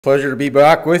Pleasure to be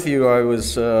back with you. I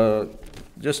was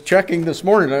just checking this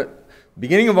morning at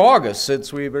beginning of August,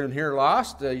 since we've been here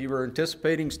last. You were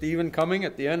anticipating Stephen coming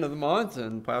at the end of the month,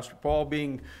 and Pastor Paul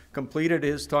being completed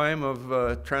his time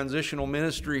of transitional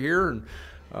ministry here.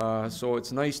 And so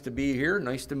it's nice to be here.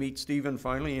 Nice to meet Stephen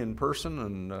finally in person,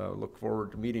 and look forward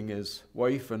to meeting his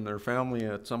wife and their family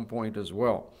at some point as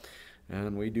well.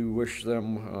 And we do wish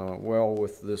them well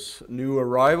with this new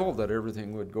arrival, that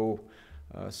everything would go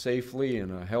safely and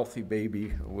a healthy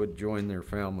baby would join their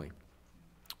family.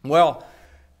 Well,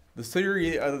 the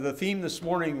theme this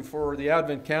morning for the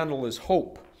Advent candle is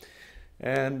hope.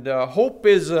 And hope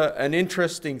is an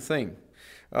interesting thing.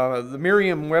 The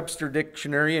Merriam-Webster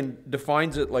dictionary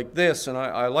defines it like this, and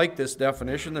I like this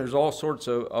definition. There's all sorts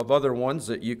of other ones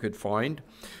that you could find.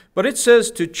 But it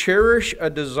says to cherish a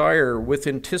desire with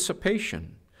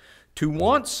anticipation, to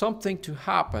want something to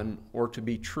happen or to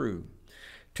be true.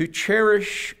 To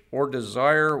cherish or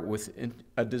desire with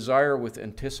a desire with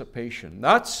anticipation.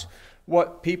 That's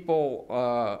what people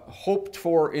hoped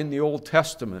for in the Old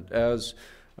Testament. As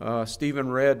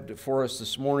Stephen read for us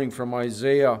this morning from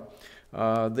Isaiah,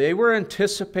 they were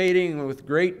anticipating with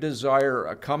great desire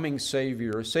a coming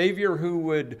Savior, a Savior who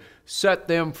would set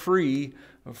them free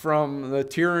from the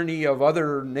tyranny of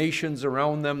other nations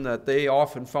around them, that they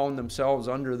often found themselves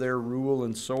under their rule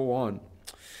and so on.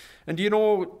 And you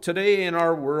know, today in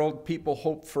our world, people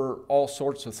hope for all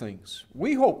sorts of things.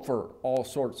 We hope for all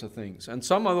sorts of things. And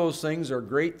some of those things are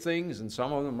great things, and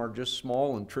some of them are just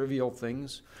small and trivial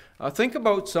things. Think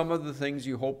about some of the things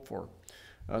you hope for.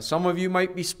 Some of you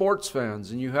might be sports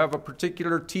fans, and you have a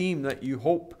particular team that you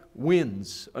hope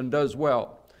wins and does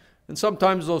well. And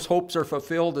sometimes those hopes are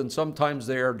fulfilled, and sometimes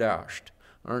they are dashed,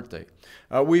 aren't they?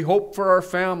 We hope for our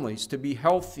families to be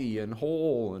healthy and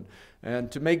whole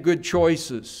and to make good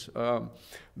choices.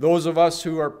 Those of us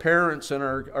who are parents and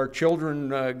our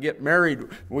children get married,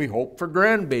 we hope for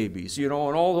grandbabies, you know,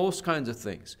 and all those kinds of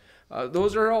things.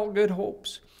 Those are all good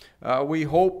hopes. We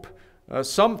hope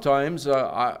sometimes,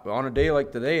 on a day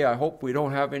like today, I hope we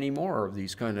don't have any more of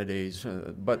these kind of days.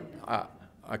 But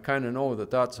I kind of know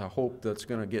that that's a hope that's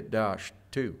going to get dashed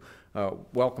too.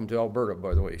 Welcome to Alberta,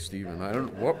 by the way, Stephen. I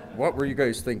don't know, what were you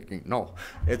guys thinking? No,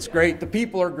 it's great. The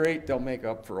people are great. They'll make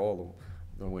up for all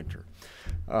the winter.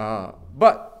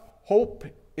 But hope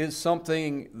is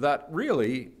something that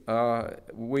really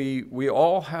we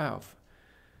all have.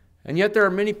 And yet there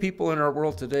are many people in our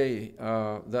world today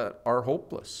that are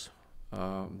hopeless.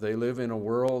 They live in a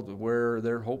world where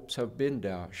their hopes have been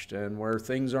dashed and where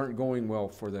things aren't going well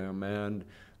for them, and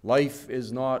life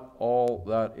is not all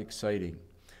that exciting.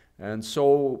 And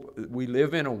so we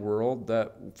live in a world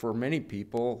that for many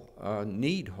people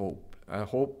need hope, a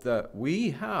hope that we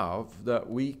have that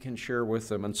we can share with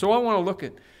them. And so I want to look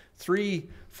at three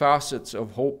facets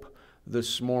of hope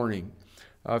this morning.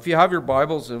 If you have your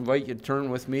Bibles, I invite you to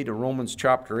turn with me to Romans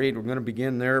chapter 8. We're going to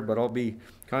begin there, but I'll be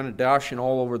kind of dashing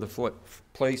all over the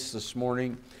place this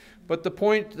morning. But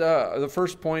the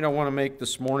first point I want to make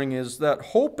this morning is that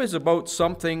hope is about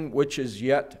something which is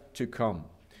yet to come.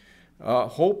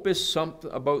 Hope is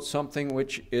about something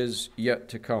which is yet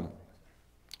to come.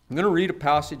 I'm going to read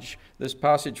this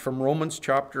passage from Romans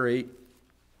chapter 8,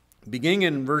 beginning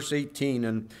in verse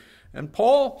 18. And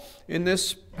Paul, in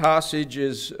this passage,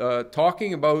 is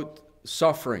talking about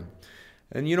suffering.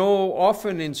 And you know,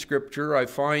 often in Scripture, I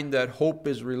find that hope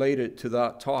is related to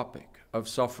that topic of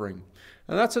suffering.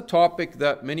 And that's a topic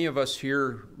that many of us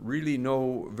here really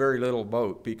know very little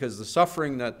about, because the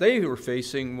suffering that they were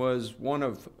facing was one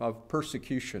of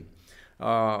persecution,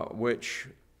 which,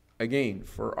 again,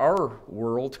 for our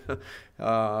world,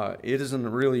 it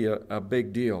isn't really a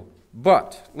big deal.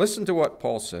 But listen to what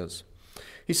Paul says.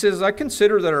 He says, I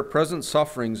consider that our present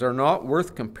sufferings are not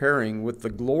worth comparing with the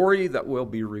glory that will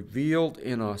be revealed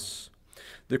in us.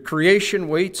 The creation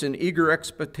waits in eager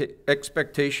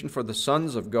expectation for the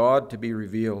sons of God to be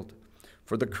revealed.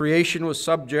 For the creation was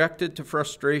subjected to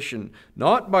frustration,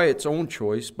 not by its own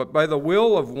choice, but by the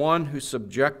will of one who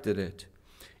subjected it,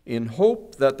 in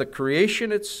hope that the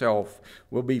creation itself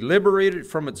will be liberated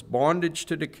from its bondage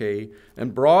to decay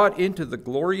and brought into the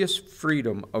glorious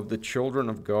freedom of the children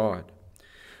of God.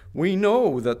 We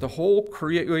know that the whole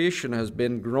creation has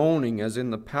been groaning as in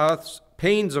the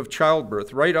pains of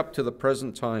childbirth right up to the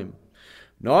present time.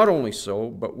 Not only so,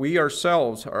 but we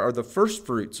ourselves are the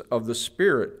firstfruits of the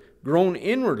Spirit, grown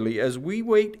inwardly as we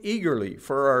wait eagerly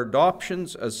for our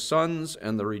adoptions as sons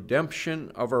and the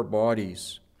redemption of our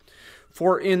bodies.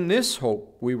 For in this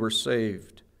hope we were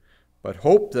saved. But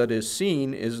hope that is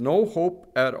seen is no hope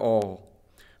at all.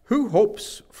 Who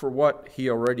hopes for what he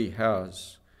already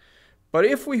has? But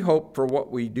if we hope for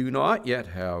what we do not yet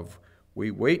have,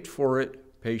 We wait for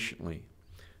it patiently.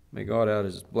 May God add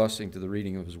His blessing to the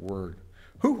reading of His Word.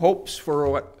 Who hopes for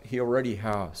what he already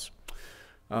has?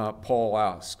 Paul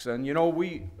asks. And you know,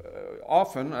 we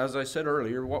often, as I said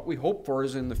earlier, what we hope for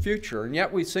is in the future. And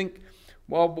yet we think,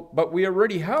 well, but we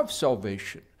already have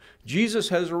salvation. Jesus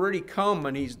has already come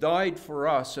and He's died for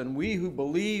us. And we who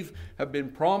believe have been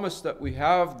promised that we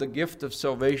have the gift of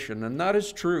salvation. And that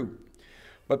is true.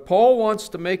 But Paul wants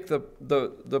to make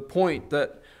the point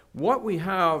that what we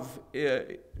have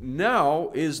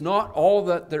now is not all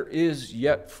that there is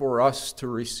yet for us to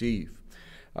receive.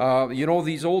 You know,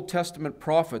 these Old Testament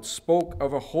prophets spoke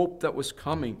of a hope that was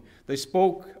coming. They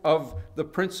spoke of the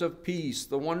Prince of Peace,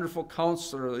 the wonderful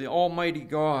Counselor, the Almighty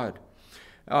God,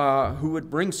 who would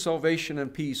bring salvation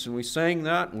and peace. And we sang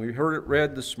that and we heard it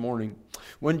read this morning.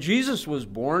 When Jesus was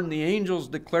born, the angels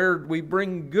declared, "We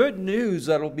bring good news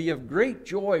that will be of great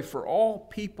joy for all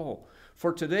people.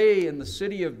 For today in the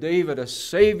city of David a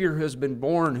Savior has been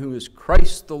born, who is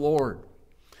Christ the Lord."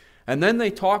 And then they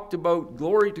talked about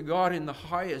glory to God in the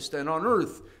highest, and on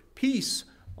earth peace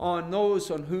on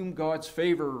those on whom God's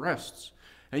favor rests.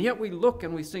 And yet we look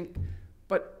and we think,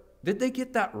 but did they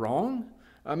get that wrong?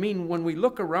 I mean, when we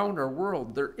look around our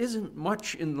world, there isn't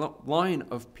much in the line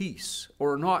of peace,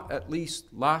 or not at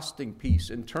least lasting peace,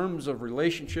 in terms of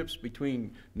relationships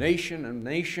between nation and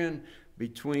nation,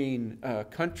 between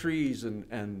countries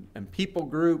and people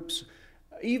groups.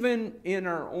 Even in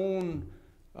our own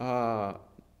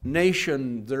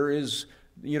nation, there is,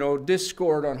 you know,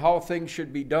 discord on how things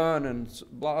should be done, and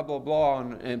blah, blah, blah,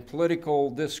 and political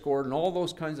discord and all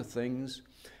those kinds of things.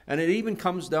 And it even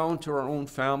comes down to our own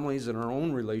families and our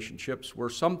own relationships, where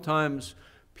sometimes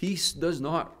peace does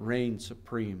not reign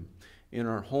supreme in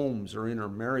our homes or in our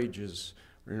marriages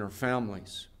or in our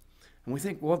families. And we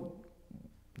think, well,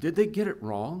 did they get it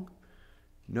wrong?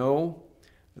 No.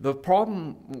 The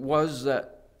problem was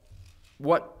that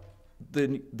what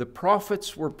the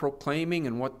prophets were proclaiming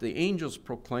and what the angels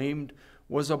proclaimed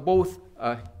was both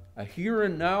a here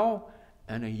and now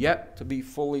and a yet to be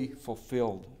fully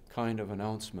fulfilled kind of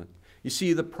announcement. You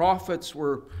see, the prophets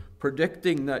were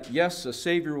predicting that, yes, a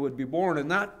Savior would be born,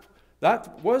 and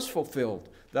that was fulfilled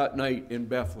that night in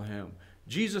Bethlehem.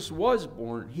 Jesus was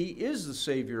born. He is the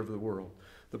Savior of the world.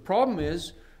 The problem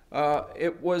is,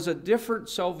 it was a different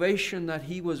salvation that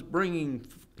He was bringing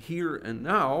here and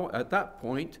now. At that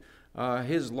point,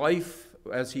 His life,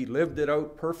 as He lived it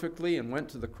out perfectly and went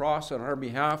to the cross on our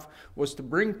behalf, was to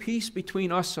bring peace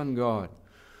between us and God.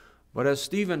 But as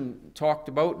Stephen talked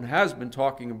about and has been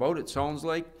talking about, it sounds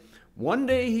like one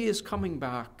day He is coming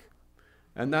back,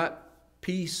 and that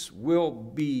peace will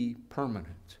be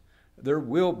permanent. There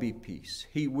will be peace.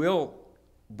 He will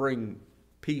bring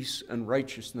peace and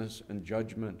righteousness and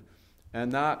judgment,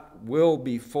 and that will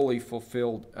be fully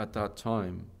fulfilled at that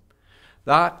time.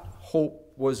 That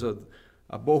hope was a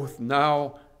both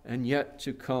now and yet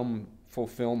to come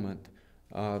fulfillment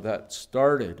that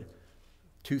started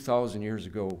 2,000 years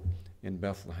ago in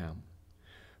Bethlehem.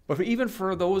 But even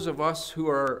for those of us who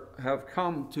have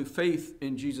come to faith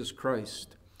in Jesus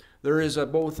Christ, there is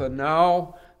both a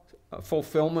now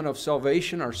fulfillment of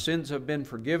salvation. Our sins have been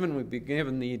forgiven. We've been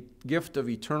given the gift of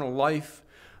eternal life,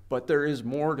 but there is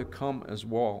more to come as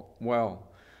well.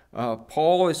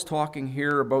 Paul is talking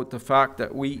here about the fact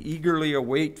that we eagerly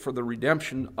await for the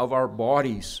redemption of our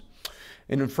bodies.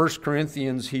 And in 1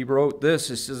 Corinthians, he wrote this.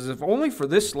 He says, "If only for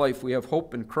this life we have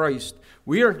hope in Christ,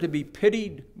 we are to be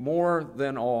pitied more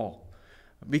than all."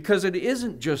 Because it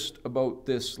isn't just about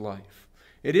this life.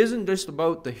 It isn't just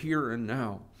about the here and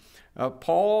now.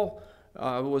 Paul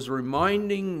was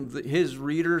reminding his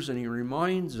readers, and he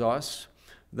reminds us,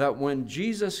 that when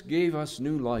Jesus gave us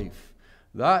new life,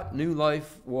 that new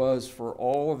life was for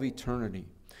all of eternity.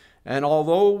 And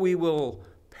although we will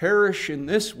perish in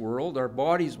this world, our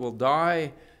bodies will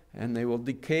die and they will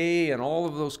decay and all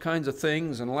of those kinds of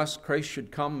things, unless Christ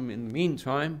should come in the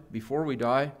meantime before we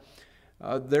die,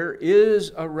 there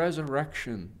is a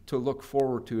resurrection to look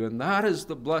forward to. And that is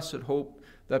the blessed hope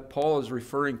that Paul is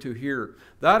referring to here.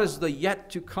 That is the yet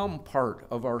to come part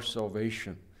of our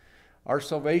salvation. Our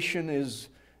salvation is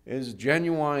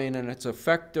genuine and it's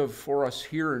effective for us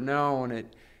here and now, and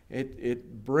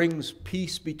it brings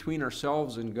peace between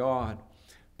ourselves and God.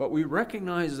 But we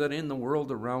recognize that in the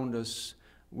world around us,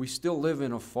 we still live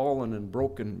in a fallen and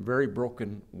broken, very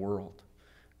broken world.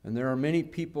 And there are many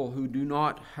people who do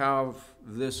not have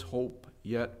this hope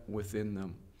yet within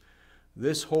them.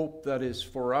 This hope that is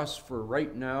for us for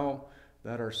right now,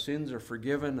 that our sins are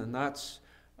forgiven, and that's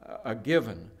a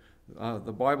given.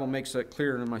 The Bible makes that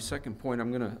clear, and in my second point,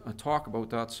 I'm going to talk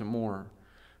about that some more.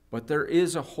 But there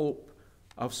is a hope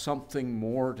of something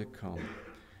more to come.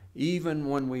 even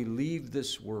when we leave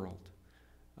this world,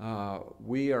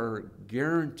 we are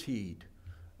guaranteed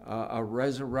a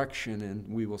resurrection, and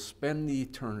we will spend the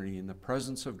eternity in the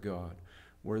presence of God,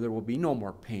 where there will be no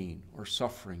more pain or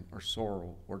suffering or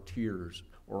sorrow or tears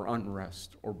or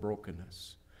unrest or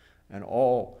brokenness, and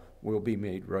all will be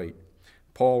made right.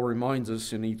 Paul reminds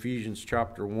us in Ephesians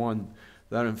chapter 1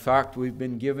 that in fact we've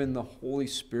been given the Holy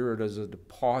Spirit as a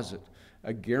deposit,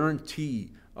 a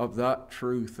guarantee of that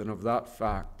truth and of that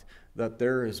fact, that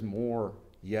there is more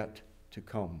yet to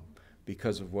come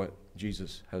because of what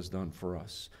Jesus has done for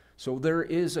us. So there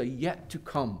is a yet to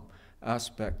come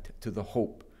aspect to the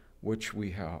hope which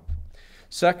we have.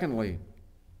 Secondly,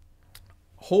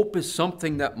 hope is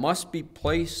something that must be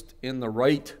placed in the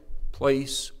right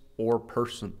place or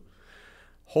person.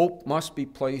 Hope must be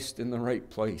placed in the right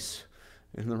place,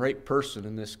 in the right person,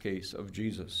 in this case, of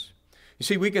Jesus. You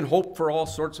see, we can hope for all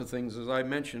sorts of things, as I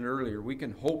mentioned earlier. We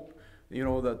can hope,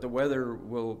 that the weather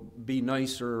will be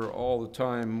nicer all the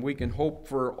time. We can hope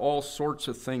for all sorts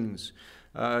of things.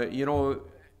 And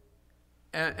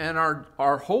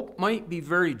our hope might be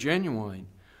very genuine.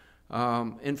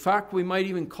 In fact, we might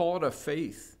even call it a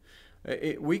faith.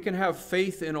 We can have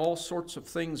faith in all sorts of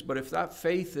things, but if that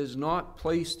faith is not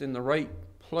placed in the right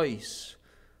place,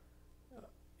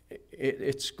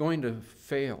 it's going to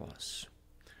fail us.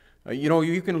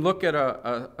 You can look at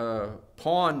a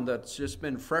pond that's just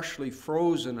been freshly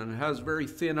frozen and has very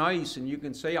thin ice, and you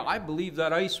can say, I believe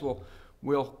that ice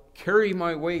will carry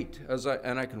my weight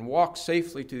and I can walk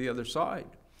safely to the other side.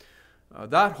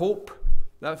 That hope,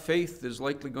 that faith is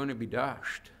likely going to be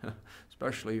dashed,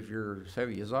 especially if you're as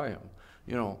heavy as I am.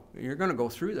 You're going to go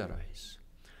through that ice.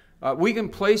 We can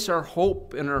place our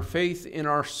hope and our faith in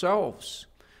ourselves.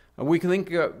 We can think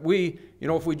if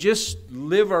we just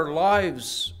live our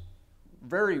lives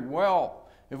very well,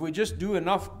 if we just do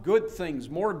enough good things,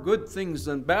 more good things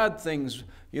than bad things,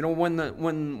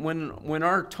 when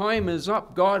our time is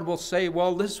up, God will say,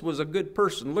 well, this was a good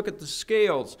person. Look at the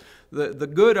scales. The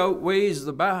good outweighs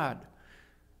the bad.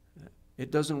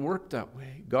 It doesn't work that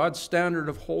way. God's standard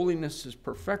of holiness is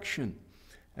perfection.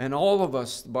 And all of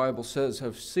us, the Bible says,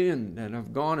 have sinned and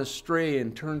have gone astray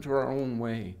and turned to our own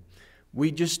way.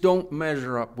 We just don't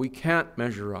measure up. We can't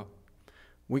measure up.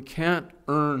 We can't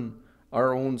earn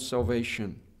our own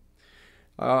salvation.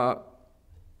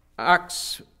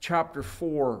 Acts chapter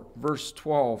 4, verse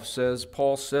 12 says,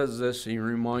 Paul says this, and he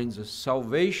reminds us,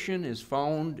 salvation is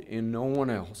found in no one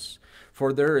else,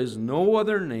 for there is no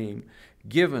other name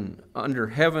given under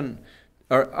heaven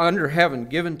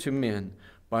given to men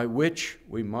by which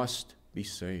we must be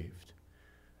saved.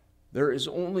 There is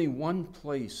only one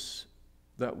place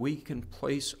that we can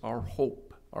place our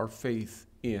hope, our faith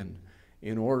in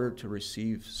order to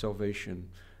receive salvation,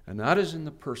 and that is in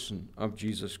the person of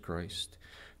Jesus Christ.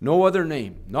 No other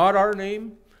name, not our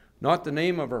name, not the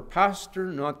name of our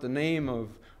pastor, not the name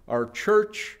of our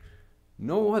church,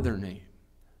 no other name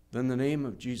than the name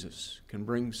of Jesus can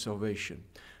bring salvation.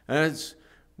 And it's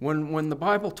when the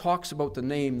Bible talks about the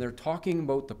name, they're talking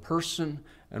about the person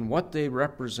and what they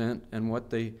represent and what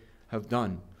they have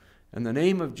done. And the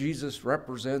name of Jesus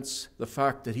represents the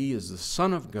fact that he is the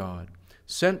Son of God,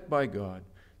 sent by God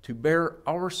to bear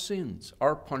our sins,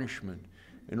 our punishment,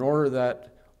 in order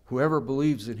that whoever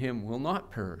believes in him will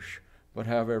not perish, but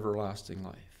have everlasting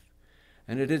life.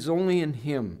 And it is only in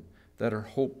him that our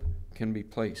hope can be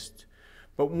placed.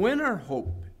 But when our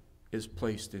hope is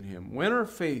placed in him, when our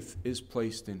faith is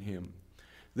placed in him,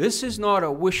 this is not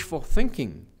a wishful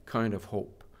thinking kind of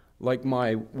hope, like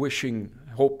my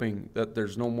hoping that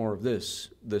there's no more of this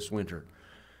winter.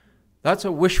 That's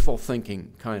a wishful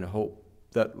thinking kind of hope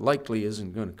that likely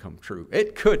isn't going to come true.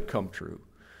 It could come true.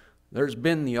 There's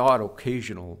been the odd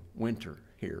occasional winter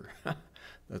here.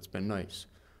 That's been nice,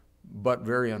 but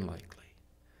very unlikely.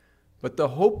 But the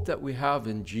hope that we have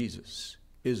in Jesus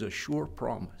is a sure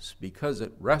promise because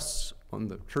it rests on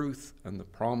the truth and the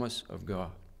promise of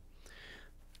God.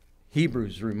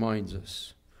 Hebrews reminds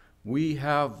us we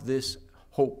have this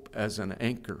hope as an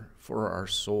anchor for our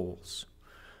souls.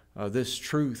 This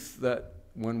truth that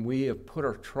when we have put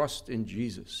our trust in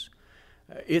Jesus,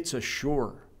 it's a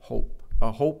sure hope,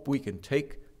 a hope we can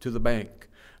take to the bank.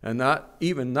 And not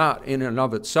even that in and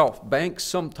of itself. Banks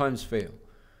sometimes fail,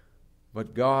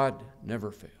 but God never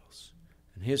fails,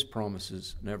 and his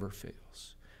promises never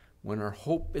fails. When our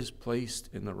hope is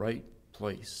placed in the right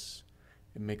place,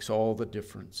 it makes all the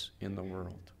difference in the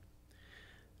world.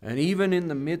 And even in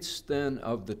the midst then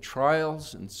of the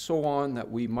trials and so on that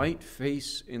we might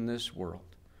face in this world,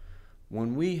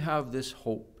 when we have this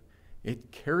hope,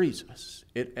 it carries us.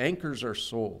 It anchors our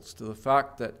souls to the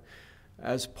fact that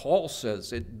as Paul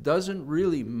says, it doesn't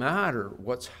really matter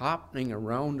what's happening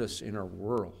around us in our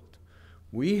world.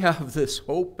 We have this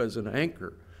hope as an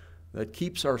anchor that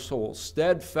keeps our souls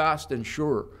steadfast and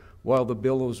sure while the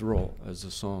billows roll, as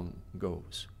the song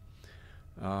goes.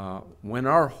 When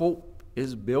our hope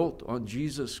is built on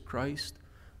Jesus Christ,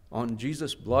 on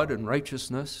Jesus' blood and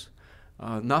righteousness,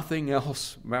 nothing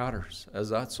else matters, as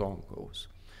that song goes.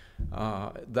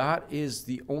 That is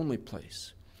the only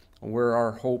place where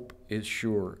our hope is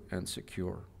sure and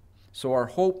secure. So our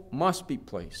hope must be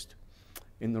placed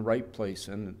in the right place,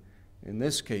 and in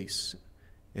this case,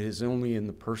 it is only in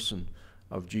the person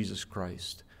of Jesus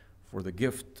Christ for the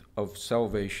gift of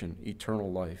salvation,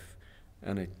 eternal life,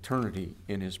 and eternity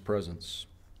in His presence.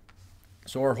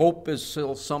 So our hope is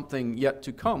still something yet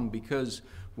to come, because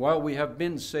while we have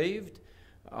been saved,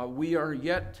 we are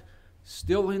yet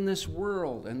still in this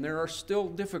world, and there are still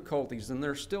difficulties, and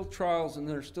there are still trials, and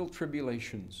there are still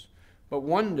tribulations. But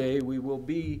one day we will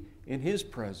be in His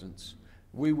presence.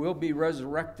 We will be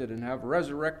resurrected and have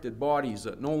resurrected bodies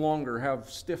that no longer have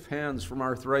stiff hands from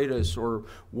arthritis or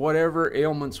whatever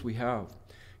ailments we have.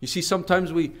 You see,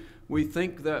 sometimes we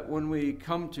think that when we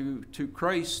come to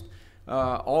Christ,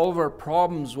 all of our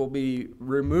problems will be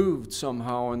removed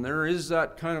somehow, and there is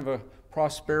that kind of a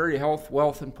prosperity, health,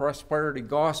 wealth, and prosperity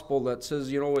gospel that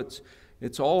says,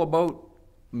 it's all about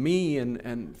me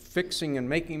and fixing and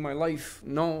making my life.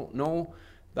 No,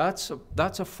 that's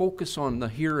a focus on the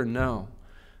here and now.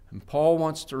 And Paul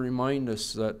wants to remind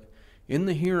us that in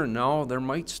the here and now, there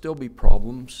might still be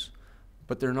problems,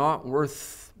 but they're not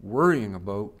worth worrying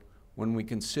about when we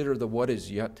consider the what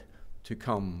is yet to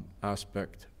come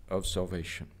aspect of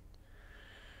salvation.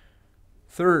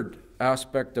 Third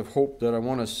aspect of hope that I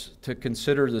want us to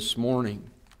consider this morning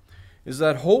is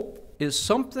that hope is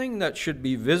something that should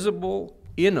be visible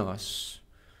in us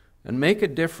and make a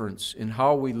difference in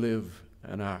how we live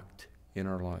and act in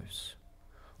our lives.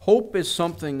 Hope is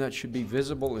something that should be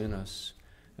visible in us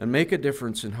and make a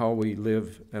difference in how we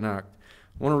live and act.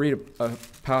 I want to read a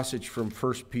passage from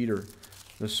 1 Peter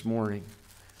this morning.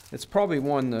 It's probably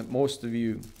one that most of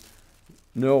you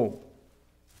know.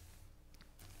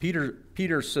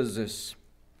 Peter says this.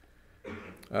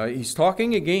 He's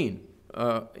talking again,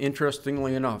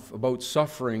 interestingly enough, about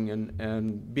suffering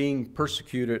and being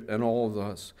persecuted and all of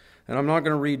this. And I'm not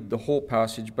going to read the whole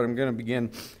passage, but I'm going to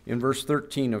begin in verse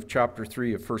 13 of chapter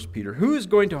 3 of 1 Peter. Who is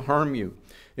going to harm you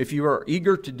if you are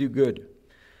eager to do good?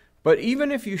 But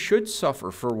even if you should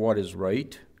suffer for what is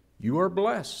right, you are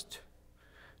blessed.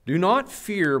 Do not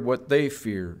fear what they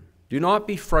fear. Do not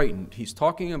be frightened. He's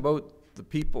talking about the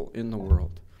people in the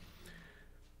world.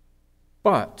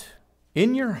 But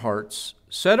in your hearts,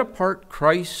 set apart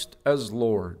Christ as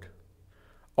Lord.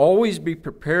 Always be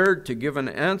prepared to give an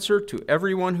answer to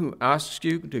everyone who asks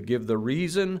you to give the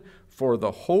reason for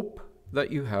the hope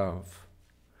that you have.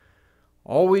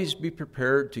 Always be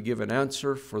prepared to give an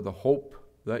answer for the hope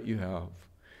that you have.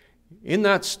 In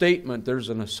that statement, there's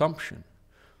an assumption.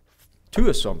 Two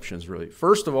assumptions, really.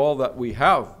 First of all, that we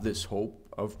have this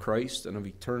hope of Christ and of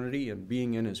eternity and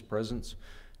being in His presence.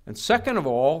 And second of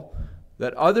all,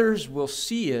 that others will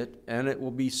see it and it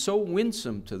will be so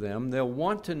winsome to them, they'll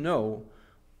want to know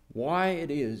why it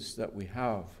is that we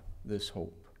have this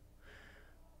hope.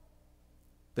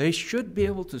 They should be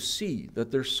able to see that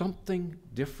there's something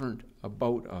different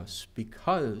about us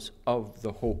because of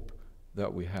the hope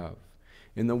that we have.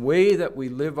 In the way that we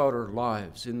live out our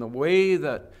lives, in the way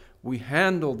that we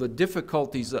handle the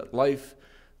difficulties that life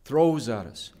throws at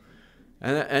us.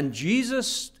 And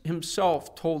Jesus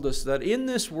Himself told us that in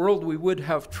this world we would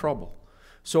have trouble.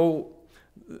 So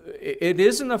it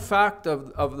isn't a fact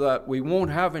of that we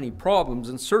won't have any problems.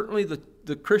 And certainly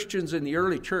the Christians in the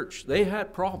early church, they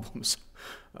had problems.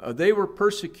 They were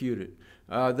persecuted.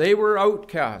 They were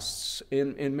outcasts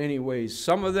in many ways.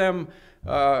 Some of them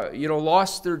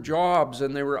lost their jobs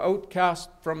and they were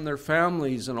outcast from their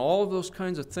families and all of those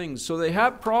kinds of things. So they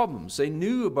had problems. They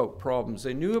knew about problems.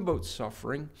 They knew about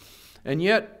suffering. And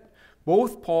yet,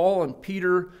 both Paul and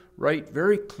Peter write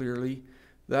very clearly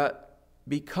that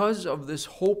because of this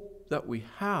hope that we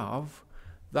have,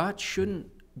 that shouldn't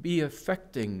be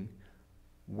affecting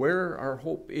where our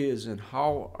hope is and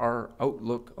how our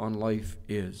outlook on life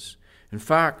is. In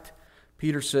fact,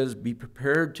 Peter says, be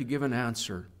prepared to give an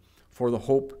answer for the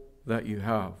hope that you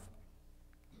have.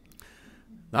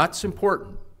 That's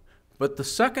important. But the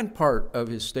second part of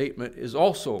his statement is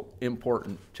also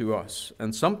important to us.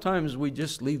 And sometimes we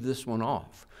just leave this one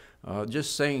off.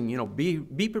 Just saying,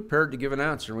 be prepared to give an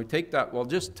answer. And we take that, well,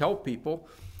 just tell people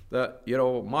that,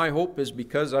 my hope is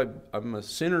because I'm a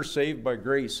sinner saved by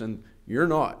grace and you're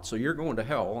not. So you're going to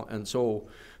hell. And so,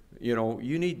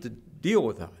 you need to deal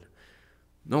with that.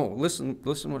 No, listen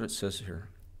what it says here.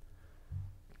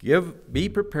 Be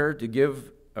prepared to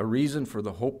give a reason for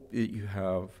the hope that you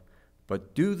have,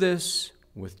 but do this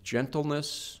with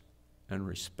gentleness and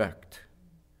respect,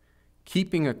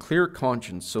 keeping a clear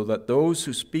conscience, so that those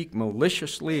who speak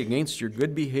maliciously against your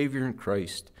good behavior in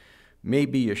Christ may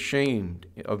be ashamed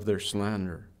of their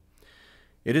slander.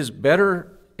 It is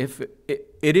better if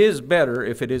it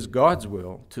is God's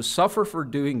will to suffer for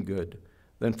doing good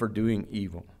than for doing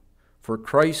evil. For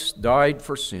Christ died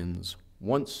for sins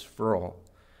once for all,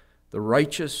 the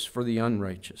righteous for the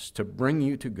unrighteous, to bring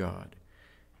you to God.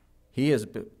 He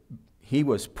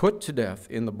was put to death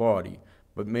in the body,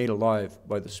 but made alive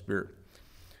by the Spirit.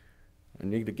 I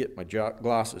need to get my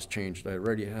glasses changed. I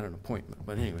already had an appointment.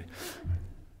 But anyway,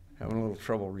 having a little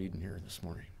trouble reading here this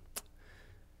morning.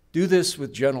 Do this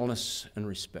with gentleness and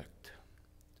respect.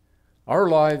 Our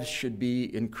lives should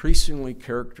be increasingly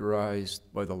characterized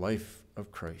by the life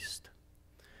of Christ.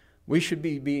 We should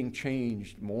be being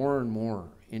changed more and more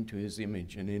into His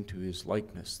image and into His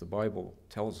likeness. The Bible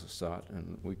tells us that,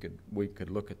 and we could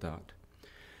look at that.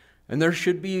 And there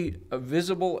should be a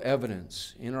visible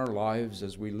evidence in our lives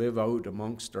as we live out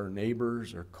amongst our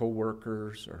neighbors, our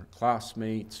co-workers, our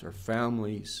classmates, our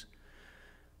families,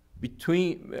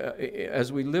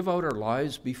 as we live out our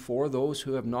lives before those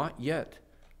who have not yet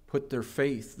put their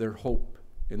faith, their hope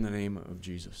in the name of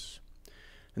Jesus.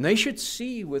 And they should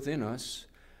see within us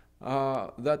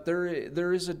that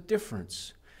there is a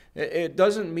difference. It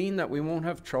doesn't mean that we won't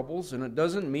have troubles, and it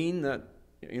doesn't mean that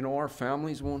our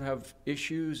families won't have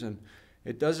issues, and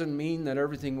it doesn't mean that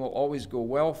everything will always go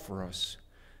well for us.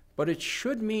 But it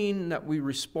should mean that we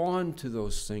respond to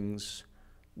those things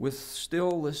with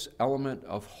still this element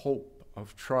of hope,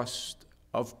 of trust,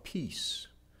 of peace.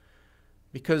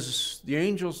 Because the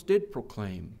angels did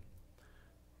proclaim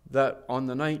that on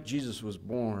the night Jesus was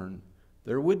born,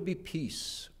 there would be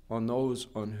peace on those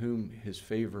on whom His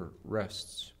favor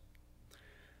rests.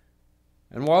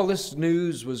 And while this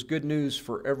news was good news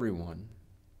for everyone,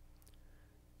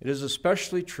 it is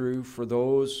especially true for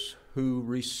those who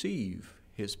receive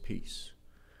His peace,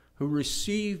 who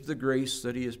receive the grace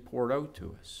that He has poured out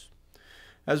to us.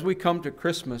 As we come to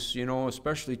Christmas,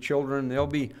 especially children, they'll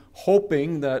be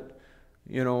hoping that,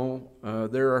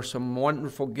 there are some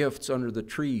wonderful gifts under the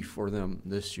tree for them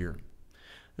this year.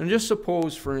 And just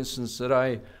suppose, for instance, that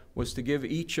I was to give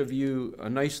each of you a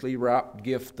nicely wrapped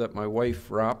gift that my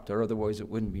wife wrapped, or otherwise it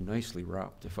wouldn't be nicely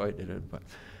wrapped if I did it.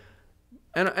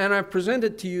 And I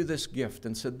presented to you this gift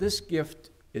and said, this gift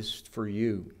is for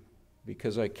you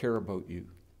because I care about you,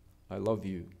 I love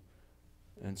you,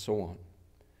 and so on.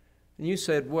 And you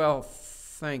said, well,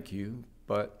 thank you,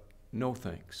 but no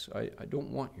thanks. I don't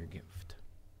want your gift.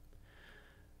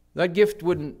 That gift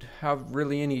wouldn't have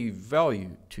really any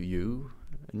value to you,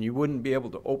 and you wouldn't be able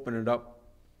to open it up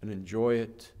and enjoy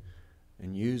it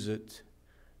and use it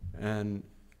and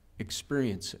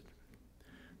experience it.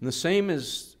 And the same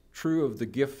is true of the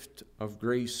gift of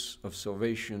grace, of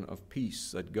salvation, of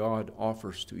peace that God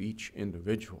offers to each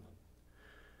individual.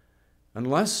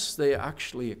 Unless they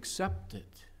actually accept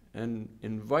it and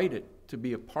invite it to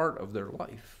be a part of their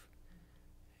life,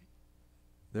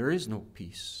 there is no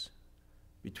peace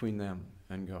between them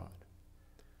and God.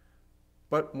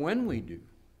 But when we do,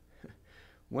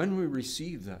 when we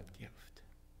receive that gift,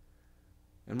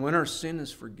 and when our sin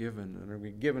is forgiven and are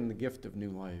given the gift of new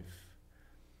life,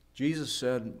 Jesus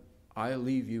said, I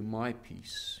leave you my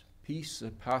peace, peace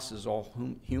that passes all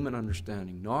human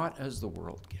understanding, not as the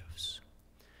world gives.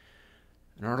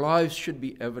 And our lives should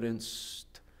be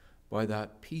evidenced by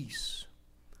that peace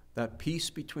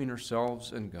between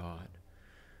ourselves and God.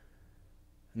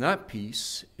 And that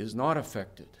peace is not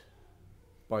affected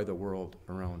by the world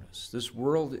around us. This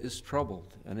world is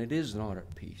troubled, and it is not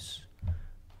at peace.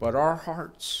 But our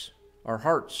hearts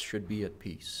should be at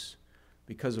peace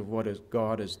because of what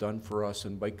God has done for us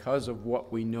and because of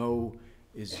what we know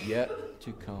is yet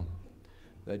to come.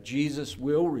 That Jesus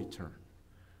will return,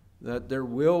 that there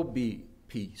will be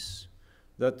peace,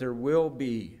 that there will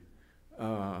be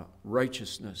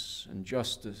righteousness and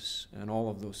justice and all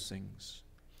of those things,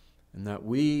 and that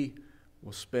we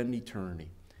will spend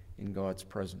eternity in God's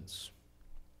presence.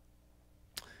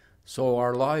 So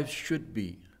our lives should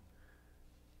be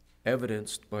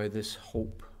evidenced by this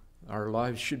hope. Our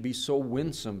lives should be so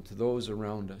winsome to those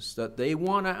around us that they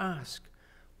want to ask,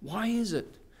 why is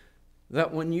it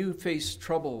that when you face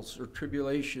troubles or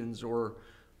tribulations or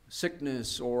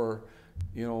sickness or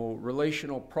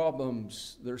relational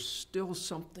problems, there's still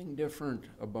something different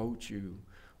about you?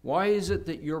 Why is it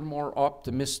that you're more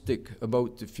optimistic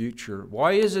about the future?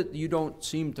 Why is it you don't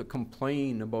seem to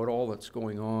complain about all that's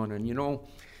going on? And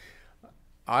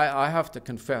I have to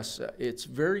confess, it's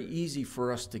very easy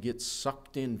for us to get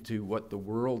sucked into what the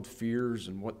world fears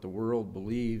and what the world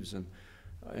believes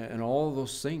and all of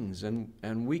those things.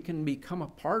 And we can become a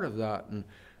part of that.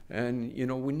 And you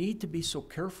know, we need to be so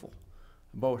careful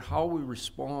about how we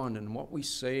respond and what we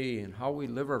say and how we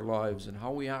live our lives and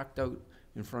how we act out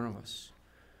in front of us.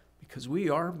 Because we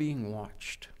are being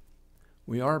watched.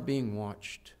 We are being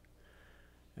watched.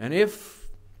 And if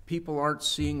people aren't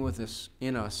seeing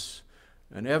in us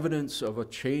an evidence of a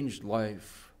changed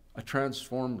life, a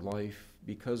transformed life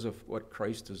because of what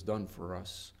Christ has done for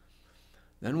us,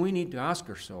 then we need to ask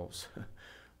ourselves,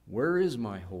 where is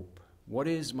my hope? What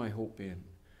is my hope in?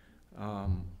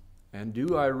 And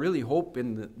do I really hope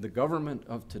in the government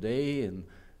of today and,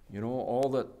 you know, all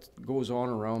that goes on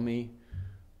around me?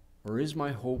 Or is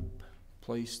my hope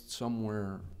placed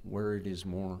somewhere where it is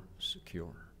more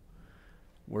secure,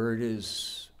 where it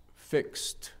is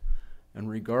fixed, and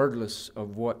regardless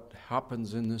of what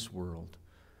happens in this world,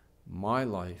 my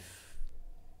life,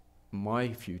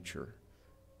 my future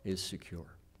is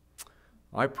secure?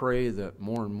 I pray that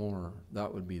more and more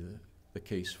that would be the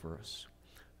case for us,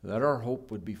 that our hope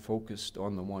would be focused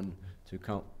on the one to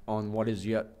come, on what is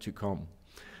yet to come.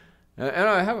 And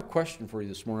I have a question for you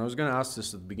this morning. I was going to ask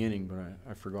this at the beginning, but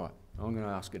I forgot. I'm going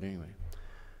to ask it anyway.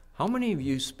 How many of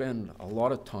you spend a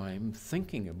lot of time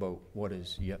thinking about what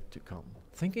is yet to come?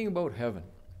 Thinking about heaven?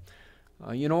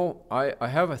 You know, I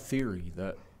have a theory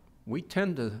that we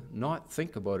tend to not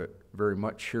think about it very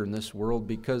much here in this world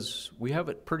because we have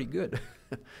it pretty good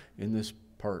in this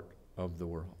part of the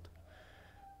world.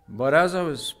 But as I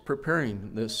was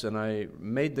preparing this and I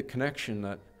made the connection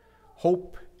that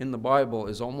hope in the Bible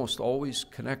is almost always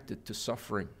connected to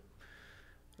suffering,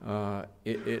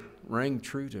 it rang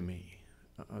true to me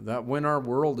that when our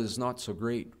world is not so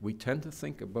great, we tend to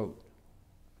think about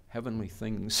heavenly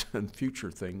things and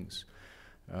future things.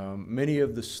 Many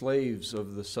of the slaves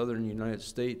of the southern United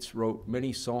States wrote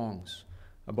many songs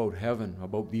about heaven,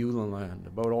 about Beulah land,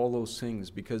 about all those things,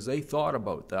 because they thought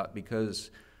about that, because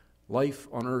life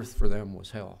on earth for them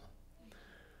was hell.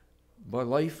 But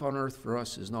life on earth for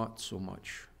us is not so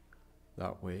much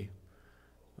that way.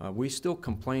 We still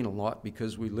complain a lot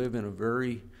because we live in a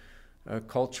very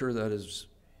culture that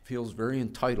feels very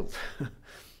entitled.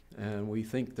 And we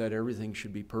think that everything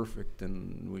should be perfect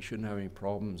and we shouldn't have any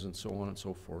problems and so on and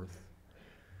so forth.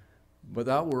 But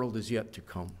that world is yet to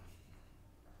come.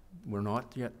 We're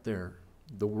not yet there.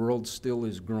 The world still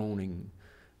is groaning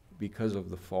because of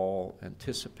the fall,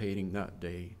 anticipating that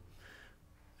day.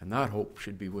 And that hope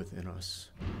should be within us.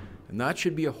 And that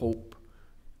should be a hope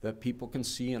that people can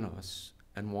see in us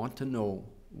and want to know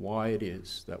why it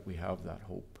is that we have that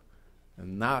hope.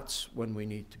 And that's when we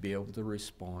need to be able to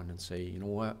respond and say, you know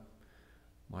what?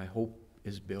 My hope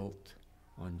is built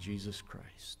on Jesus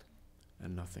Christ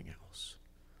and nothing else.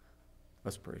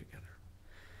 Let's pray together.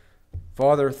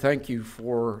 Father, thank you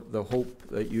for the hope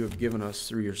that you have given us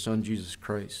through your Son, Jesus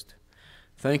Christ.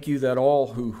 Thank you that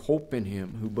all who hope in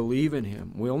him, who believe in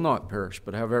him, will not perish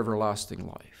but have everlasting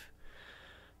life.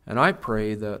 And I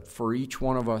pray that for each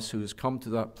one of us who has come to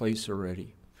that place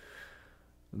already,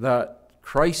 that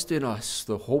Christ in us,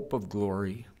 the hope of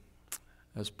glory,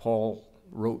 as Paul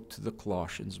wrote to the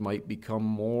Colossians, might become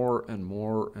more and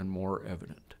more and more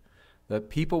evident. That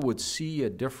people would see a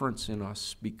difference in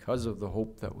us because of the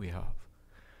hope that we have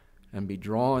and be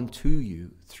drawn to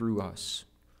you through us.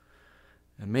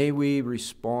 And may we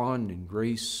respond in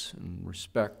grace and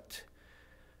respect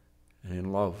and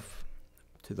in love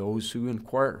to those who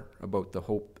inquire about the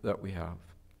hope that we have.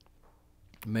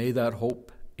 May that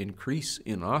hope increase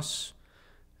in us,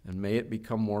 and may it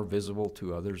become more visible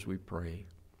to others, we pray.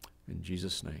 In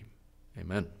Jesus' name,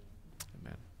 amen.